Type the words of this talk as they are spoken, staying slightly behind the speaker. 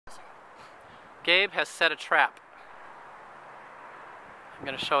Gabe has set a trap. I'm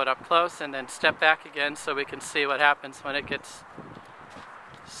going to show it up close and then step back again so we can see what happens when it gets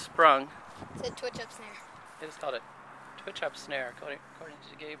sprung. It's a twitch up snare. It is called a twitch up snare, according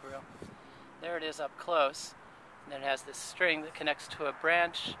to Gabriel. There it is up close. And then it has this string that connects to a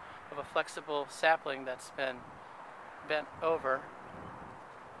branch of a flexible sapling that's been bent over.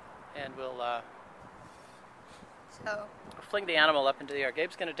 And we'll fling the animal up into the air.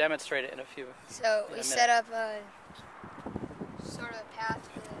 Gabe's going to demonstrate it in a we set up a sort of path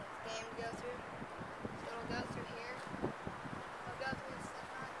for the game to go through. So it'll go through here. It'll go through the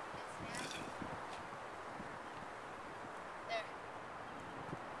slip-knot and snare. There.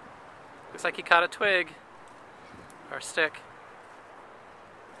 Looks like he caught a twig or stick.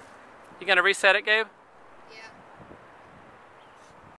 You going to reset it, Gabe?